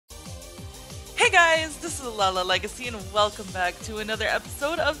guys, this is Lala Legacy and welcome back to another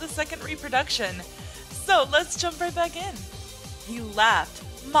episode of the second Reproduction. So let's jump right back in. He laughed,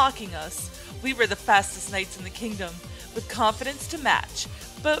 mocking us. We were the fastest knights in the kingdom, with confidence to match,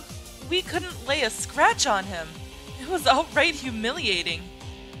 but we couldn't lay a scratch on him. It was outright humiliating.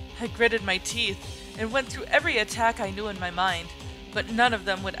 I gritted my teeth and went through every attack I knew in my mind, but none of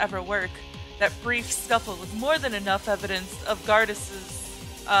them would ever work. That brief scuffle was more than enough evidence of Gardis'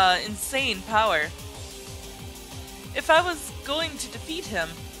 insane power. If I was going to defeat him,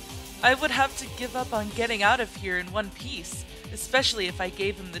 I would have to give up on getting out of here in one piece, especially if I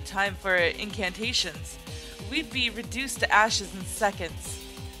gave him the time for incantations. We'd be reduced to ashes in seconds.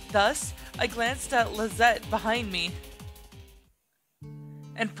 Thus, I glanced at Lizette behind me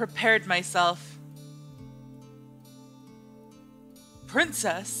and prepared myself.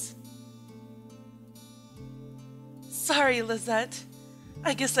 Princess? Sorry, Lizette.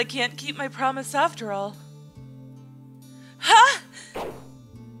 I guess I can't keep my promise after all. Ha!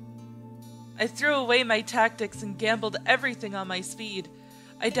 I threw away my tactics and gambled everything on my speed.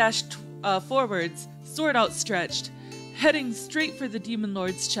 I dashed forwards, sword outstretched, heading straight for the Demon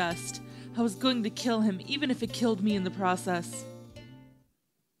Lord's chest. I was going to kill him, even if it killed me in the process.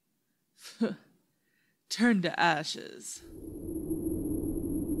 Turn to ashes.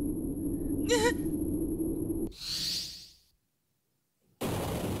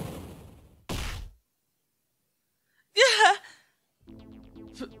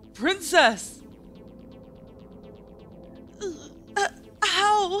 Princess!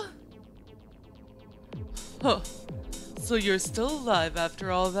 How? Huh. So you're still alive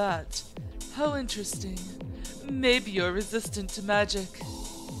after all that. How interesting. Maybe you're resistant to magic.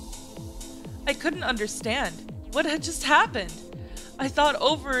 I couldn't understand. What had just happened? I thought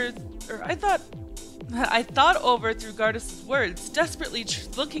over through Gardis' words, desperately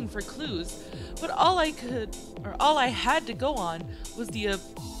looking for clues, but all I had to go on was the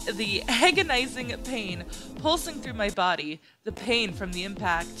agonizing pain pulsing through my body, the pain from the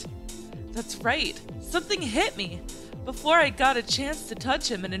impact. That's right, something hit me. Before I got a chance to touch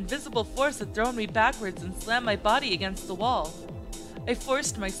him, an invisible force had thrown me backwards and slammed my body against the wall. I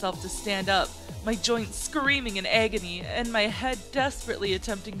forced myself to stand up, my joints screaming in agony, and my head desperately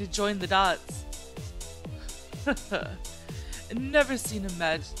attempting to join the dots. Never seen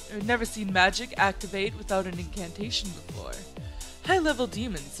magic activate without an incantation before. High-level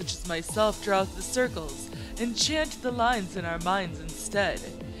demons such as myself draw the circles and chant the lines in our minds instead.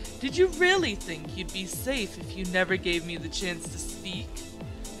 Did you really think you'd be safe if you never gave me the chance to speak?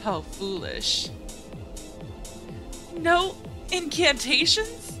 How foolish. No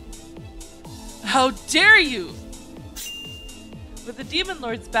incantations? How dare you! With the Demon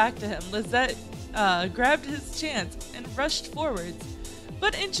Lord's back to him, Lizette grabbed his chance and rushed forwards.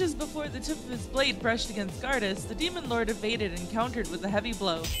 But inches before the tip of his blade brushed against Gardis, the Demon Lord evaded and countered with a heavy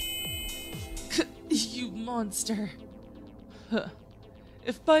blow. You monster. Huh.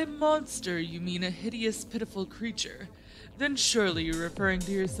 If by monster you mean a hideous, pitiful creature, then surely you're referring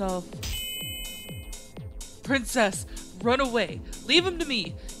to yourself. Princess, run away. Leave him to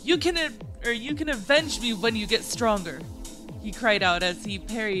me. You can avenge me when you get stronger. He cried out as he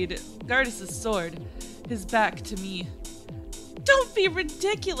parried Gardis' sword, his back to me. Don't be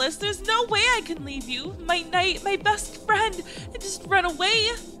ridiculous! There's no way I can leave you! My knight, my best friend! And just run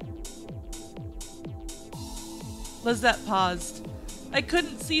away! Lizette paused. I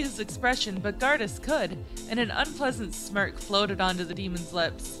couldn't see his expression, but Gardis could, and an unpleasant smirk floated onto the demon's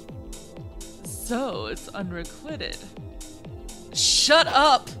lips. So, it's unrequited. Shut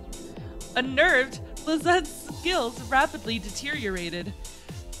up! Unnerved, Lizette's skills rapidly deteriorated.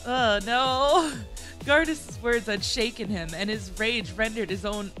 No. Gardis' words had shaken him, and his rage rendered his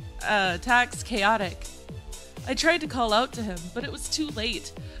own attacks chaotic. I tried to call out to him, but it was too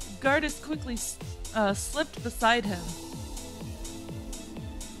late. Gardis quickly slipped beside him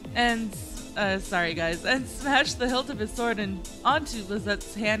and smashed the hilt of his sword onto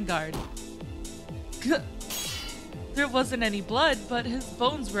Lizette's handguard. There wasn't any blood, but his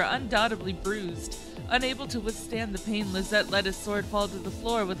bones were undoubtedly bruised. Unable to withstand the pain, Lizette let his sword fall to the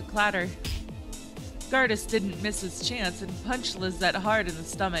floor with a clatter. Gardis didn't miss his chance and punched Lizette hard in the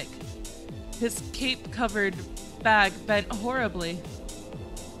stomach. His cape-covered bag bent horribly.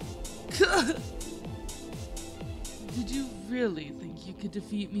 Did you really think you could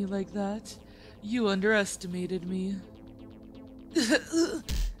defeat me like that? You underestimated me.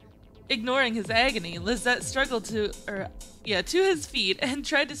 Ignoring his agony, Lizette struggled to his feet and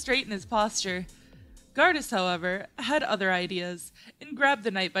tried to straighten his posture. Gardis, however, had other ideas, and grabbed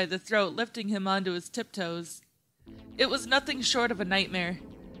the knight by the throat, lifting him onto his tiptoes. It was nothing short of a nightmare.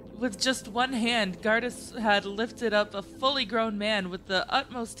 With just one hand, Gardis had lifted up a fully grown man with the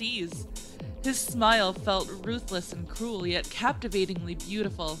utmost ease. His smile felt ruthless and cruel, yet captivatingly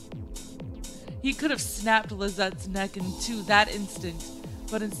beautiful. He could have snapped Lizette's neck in two that instant,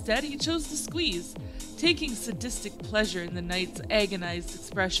 but instead he chose to squeeze, taking sadistic pleasure in the knight's agonized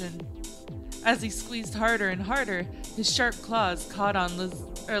expression. As he squeezed harder and harder, his sharp claws caught on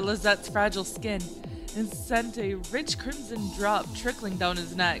Lizette's fragile skin and sent a rich crimson drop trickling down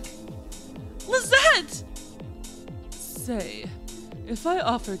his neck. Lizette! Say, if I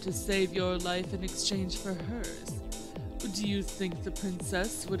offer to save your life in exchange for hers, do you think the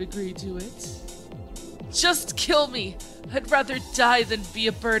princess would agree to it? Just kill me! I'd rather die than be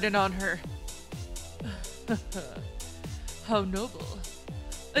a burden on her. How noble.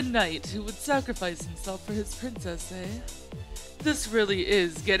 A knight who would sacrifice himself for his princess, eh? This really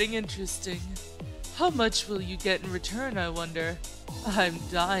is getting interesting. How much will you get in return, I wonder? I'm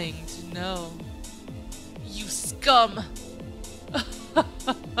dying to know. You scum!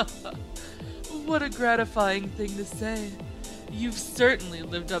 What a gratifying thing to say. You've certainly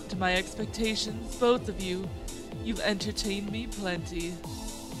lived up to my expectations, both of you. You've entertained me plenty.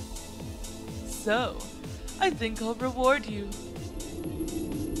 So, I think I'll reward you.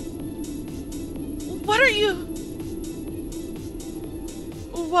 What are you?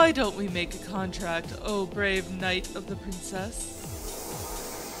 Why don't we make a contract, oh brave knight of the princess?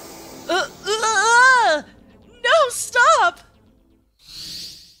 No, stop!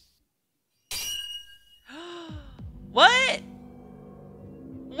 What?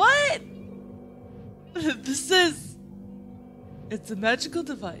 What? It's a magical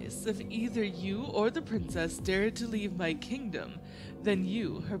device. If either you or the princess dare to leave my kingdom, then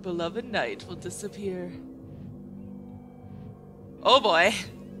you, her beloved knight, will disappear. Oh boy.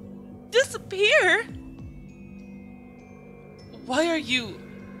 Disappear? Why are you...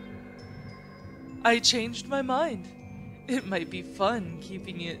 I changed my mind. It might be fun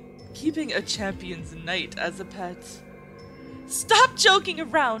keeping a champion's knight as a pet. Stop joking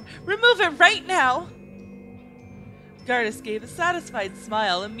around! Remove it right now! Gardis gave a satisfied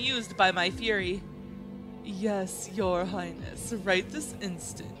smile, amused by my fury. Yes, your highness, right this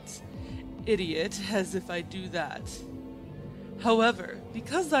instant. Idiot, as if I do that. However,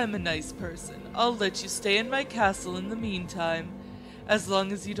 because I'm a nice person, I'll let you stay in my castle in the meantime. As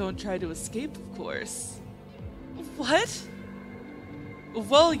long as you don't try to escape, of course. What?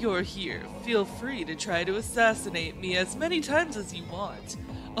 While you're here, feel free to try to assassinate me as many times as you want.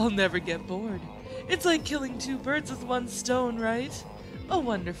 I'll never get bored. It's like killing two birds with one stone, right? A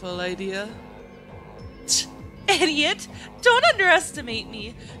wonderful idea. Idiot! Don't underestimate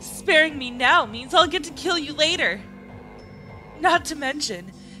me! Sparing me now means I'll get to kill you later. Not to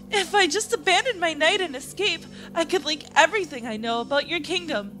mention, if I just abandoned my knight and escape, I could leak everything I know about your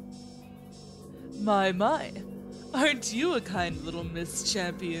kingdom. My. Aren't you a kind little Miss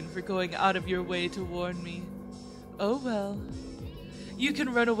Champion for going out of your way to warn me? Oh well. You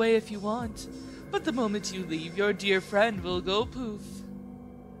can run away if you want, but the moment you leave, your dear friend will go poof.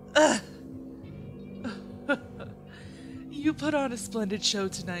 Ugh. You put on a splendid show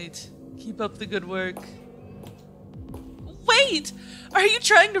tonight. Keep up the good work. Wait! Are you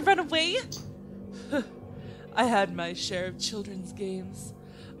trying to run away? I had my share of children's games.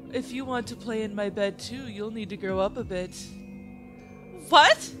 If you want to play in my bed too, you'll need to grow up a bit.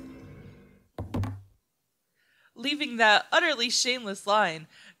 What? Leaving that utterly shameless line,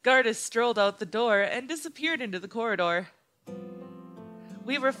 Gardis strolled out the door and disappeared into the corridor.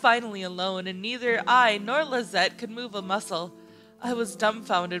 We were finally alone, and neither I nor Lizette could move a muscle. I was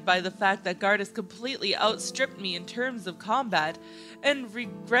dumbfounded by the fact that Gardis completely outstripped me in terms of combat, and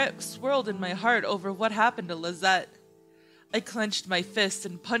regret swirled in my heart over what happened to Lizette. I clenched my fist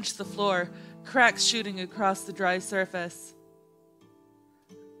and punched the floor, cracks shooting across the dry surface.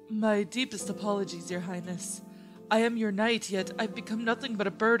 My deepest apologies, Your Highness. I am your knight, yet I've become nothing but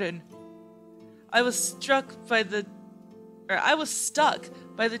a burden. I was stuck by the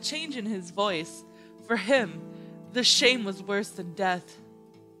change in his voice. For him, the shame was worse than death.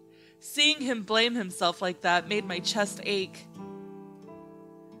 Seeing him blame himself like that made my chest ache.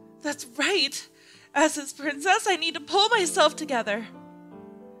 That's right! As his princess, I need to pull myself together.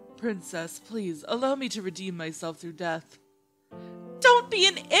 Princess, please, allow me to redeem myself through death. Don't be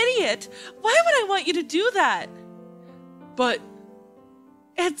an idiot! Why would I want you to do that? But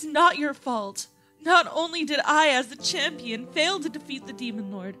it's not your fault. Not only did I, as the champion, fail to defeat the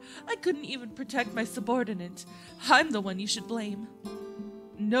Demon Lord, I couldn't even protect my subordinate. I'm the one you should blame.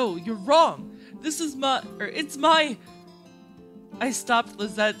 No, you're wrong. It's my... I stopped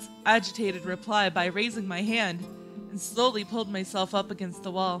Lizette's agitated reply by raising my hand. and slowly pulled myself up against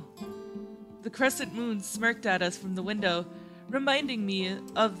the wall. The crescent moon smirked at us from the window, reminding me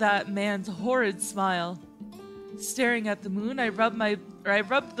of that man's horrid smile. Staring at the moon, I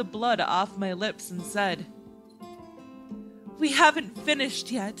rubbed the blood off my lips and said, "We haven't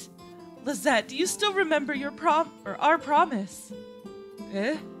finished yet. Lizette, do you still remember our promise?"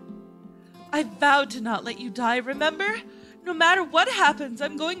 "Eh?" "I vowed to not let you die, remember? No matter what happens,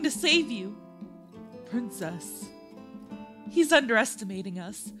 I'm going to save you." "Princess." "He's underestimating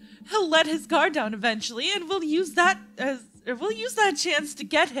us. He'll let his guard down eventually, and we'll use that chance to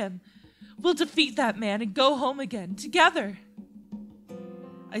get him. We'll defeat that man and go home again, together."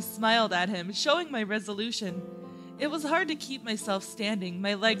 I smiled at him, showing my resolution. It was hard to keep myself standing,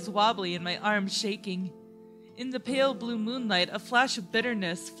 my legs wobbly and my arms shaking. In the pale blue moonlight, a flash of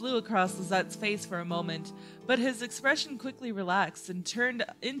bitterness flew across Lizette's face for a moment, but his expression quickly relaxed and turned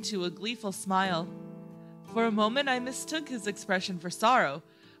into a gleeful smile. For a moment, I mistook his expression for sorrow,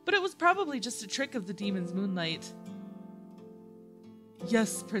 but it was probably just a trick of the demon's moonlight.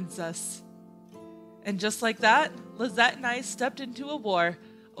 "Yes, Princess." And just like that, Lizette and I stepped into a war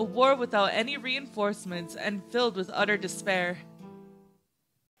without any reinforcements and filled with utter despair.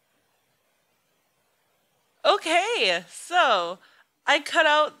 Okay, so I cut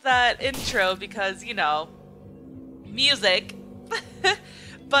out that intro because, music.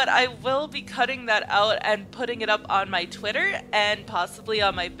 But I will be cutting that out and putting it up on my Twitter and possibly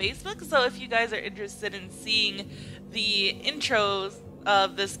on my Facebook. So if you guys are interested in seeing the intros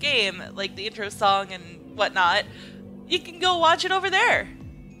of this game, like the intro song and whatnot, you can go watch it over there.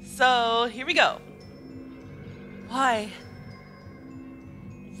 So here we go. Why?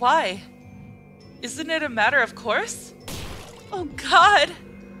 Why? Isn't it a matter of course? Oh God!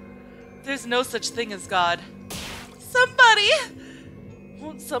 There's no such thing as God. Somebody!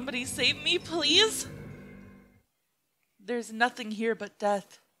 Won't somebody save me, please? There's nothing here but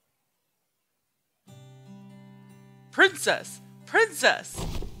death. Princess! Princess!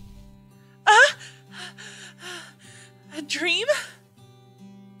 A dream?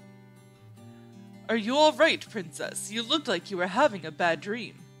 Are you all right, Princess? You looked like you were having a bad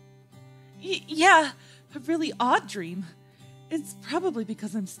dream. Yeah, a really odd dream. It's probably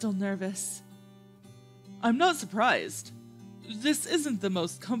because I'm still nervous. I'm not surprised. This isn't the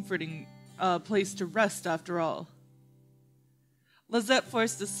most comforting place to rest after all. Lizette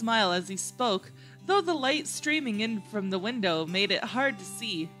forced a smile as he spoke, though the light streaming in from the window made it hard to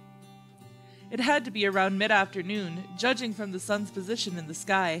see. It had to be around mid-afternoon, judging from the sun's position in the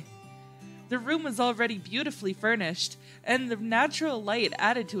sky. The room was already beautifully furnished, and the natural light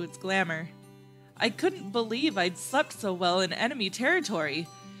added to its glamour. I couldn't believe I'd slept so well in enemy territory.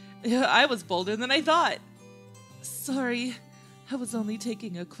 I was bolder than I thought. Sorry, I was only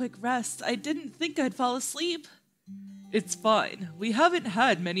taking a quick rest. I didn't think I'd fall asleep. It's fine. We haven't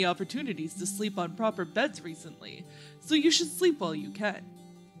had many opportunities to sleep on proper beds recently, so you should sleep while you can.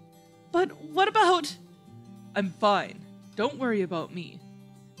 But what about... I'm fine. Don't worry about me.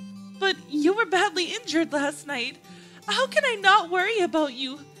 But you were badly injured last night. How can I not worry about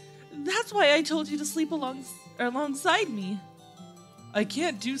you? That's why I told you to sleep alongside me. I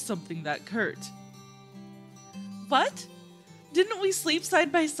can't do something that curt. What? Didn't we sleep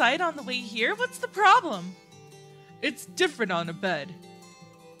side by side on the way here? What's the problem? It's different on a bed.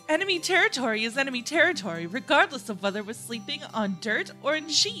 Enemy territory is enemy territory, regardless of whether we're sleeping on dirt or in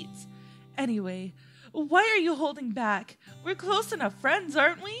sheets. Anyway, why are you holding back? We're close enough friends,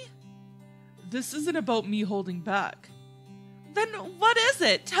 aren't we? This isn't about me holding back. Then what is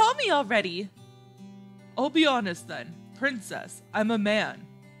it? Tell me already. I'll be honest then. Princess, I'm a man.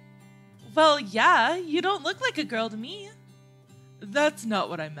 Well, yeah, you don't look like a girl to me. That's not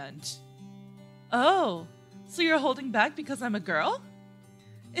what I meant. Oh, so you're holding back because I'm a girl?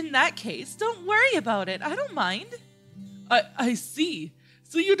 In that case, don't worry about it. I don't mind. I see.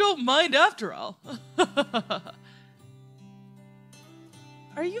 So you don't mind after all.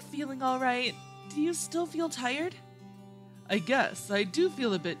 Are you feeling all right? Do you still feel tired? I guess I do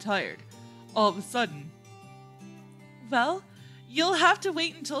feel a bit tired. All of a sudden. Well, you'll have to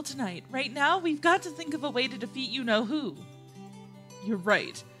wait until tonight. Right now, we've got to think of a way to defeat you-know-who. You're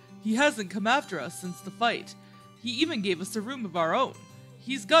right. He hasn't come after us since the fight. He even gave us a room of our own.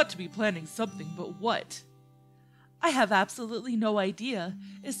 He's got to be planning something, but what? I have absolutely no idea.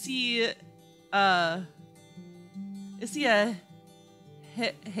 Is he a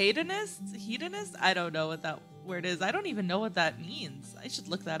hedonist? Hedonist? I don't know what that word is. I don't even know what that means. I should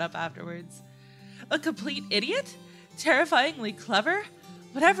look that up afterwards. A complete idiot? Terrifyingly clever?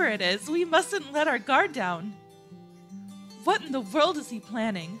 Whatever it is, we mustn't let our guard down. What in the world is he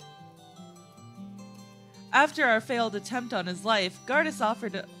planning? After our failed attempt on his life, Gardis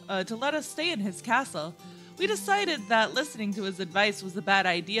offered to let us stay in his castle. We decided that listening to his advice was a bad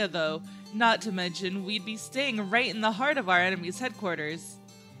idea, though, not to mention we'd be staying right in the heart of our enemy's headquarters.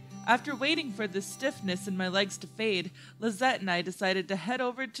 After waiting for the stiffness in my legs to fade, Lizette and I decided to head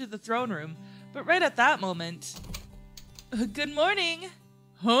over to the throne room, but right at that moment... Good morning!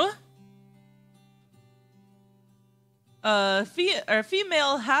 Huh? A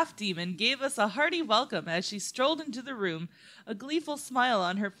female half-demon gave us a hearty welcome as she strolled into the room, a gleeful smile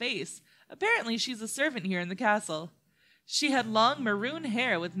on her face. Apparently she's a servant here in the castle. She had long maroon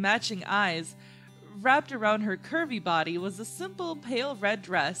hair with matching eyes. Wrapped around her curvy body was a simple pale red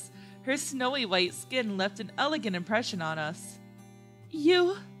dress. Her snowy white skin left an elegant impression on us.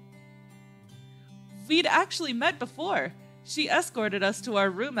 We'd actually met before. She escorted us to our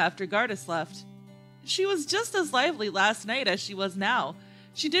room after Gardis left. She was just as lively last night as she was now.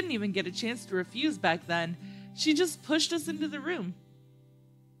 She didn't even get a chance to refuse back then. She just pushed us into the room.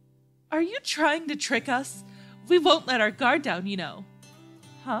 Are you trying to trick us? We won't let our guard down, you know.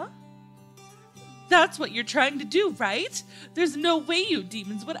 Huh? That's what you're trying to do, right? There's no way you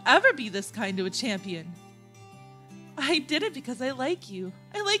demons would ever be this kind to a champion. I did it because I like you.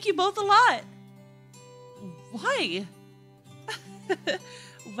 I like you both a lot. Why?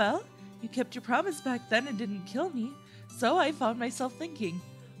 Well, you kept your promise back then and didn't kill me, so I found myself thinking,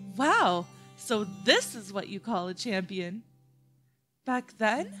 wow, so this is what you call a champion. Back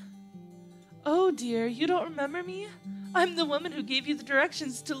then? Oh dear, you don't remember me? I'm the woman who gave you the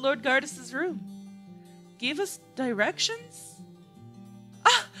directions to Lord Gardis' room. Gave us directions?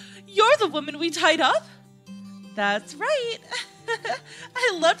 Ah, you're the woman we tied up? That's right.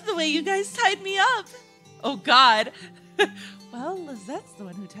 I loved the way you guys tied me up. Oh God. Well, Lizette's the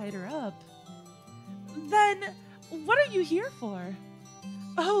one who tied her up. Then, what are you here for?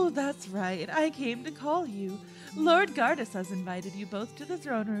 Oh, that's right. I came to call you. Lord Gardis has invited you both to the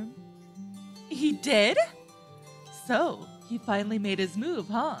throne room. He did? So, he finally made his move,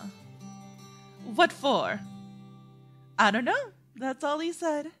 huh? What for? I don't know. That's all he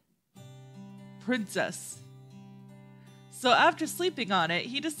said. Princess. So after sleeping on it,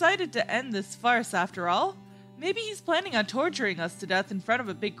 he decided to end this farce after all. Maybe he's planning on torturing us to death in front of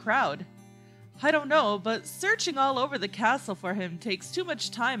a big crowd. I don't know, but searching all over the castle for him takes too much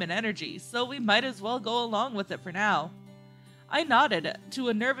time and energy, so we might as well go along with it for now. I nodded to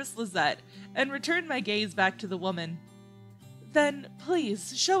a nervous Lizette and returned my gaze back to the woman. Then,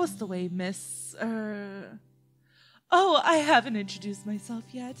 please, show us the way, Miss... Oh, I haven't introduced myself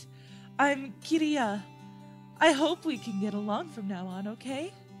yet. I'm Kiria. I hope we can get along from now on,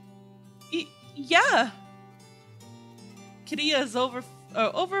 okay? Yeah. Kiria's over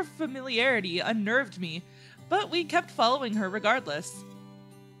familiarity unnerved me, but we kept following her regardless.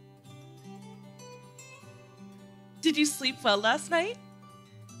 Did you sleep well last night?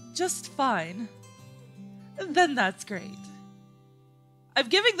 Just fine. Then that's great. I'm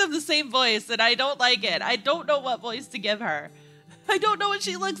giving them the same voice and I don't like it. I don't know what voice to give her. I don't know what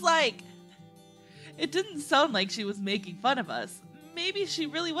she looks like. It didn't sound like she was making fun of us. Maybe she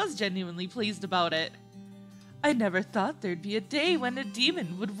really was genuinely pleased about it. I never thought there'd be a day when a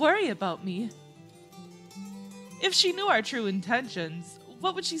demon would worry about me. If she knew our true intentions,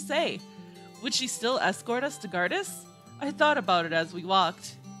 what would she say? Would she still escort us to Gardis? I thought about it as we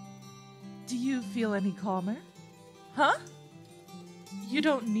walked. Do you feel any calmer? Huh? You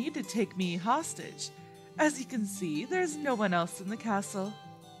don't need to take me hostage. As you can see, there's no one else in the castle.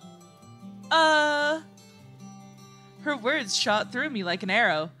 Her words shot through me like an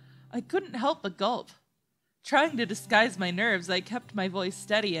arrow. I couldn't help but gulp. Trying to disguise my nerves, I kept my voice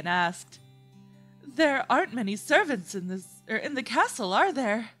steady and asked, There aren't many servants in the castle, are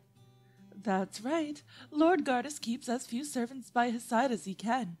there? That's right. Lord Gardis keeps as few servants by his side as he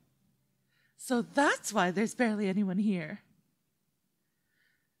can. So that's why there's barely anyone here.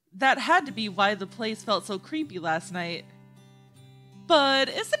 That had to be why the place felt so creepy last night. But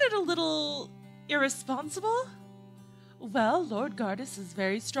isn't it a little irresponsible? Well, Lord Gardis is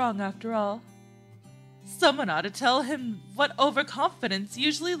very strong after all. Someone ought to tell him what overconfidence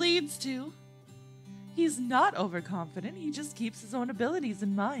usually leads to. He's not overconfident, he just keeps his own abilities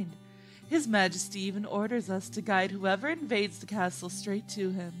in mind. His Majesty even orders us to guide whoever invades the castle straight to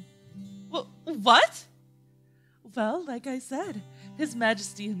him. What? Well, like I said, His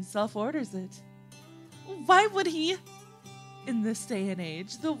Majesty himself orders it. Why would he? In this day and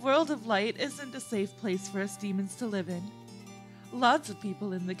age, the world of light isn't a safe place for us demons to live in. Lots of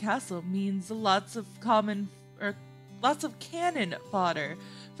people in the castle means lots of cannon fodder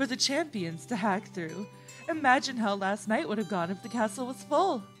for the champions to hack through. Imagine how last night would have gone if the castle was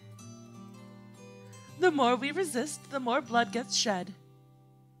full. The more we resist, the more blood gets shed.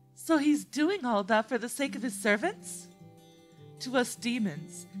 So he's doing all that for the sake of his servants? To us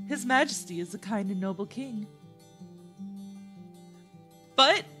demons, His Majesty is a kind and noble king.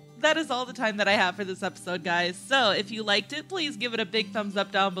 But that is all the time that I have for this episode, guys. So if you liked it, please give it a big thumbs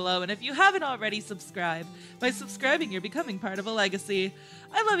up down below. And if you haven't already, subscribe. By subscribing, you're becoming part of a legacy.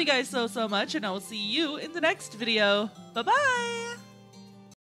 I love you guys so much, and I will see you in the next video. Bye-bye!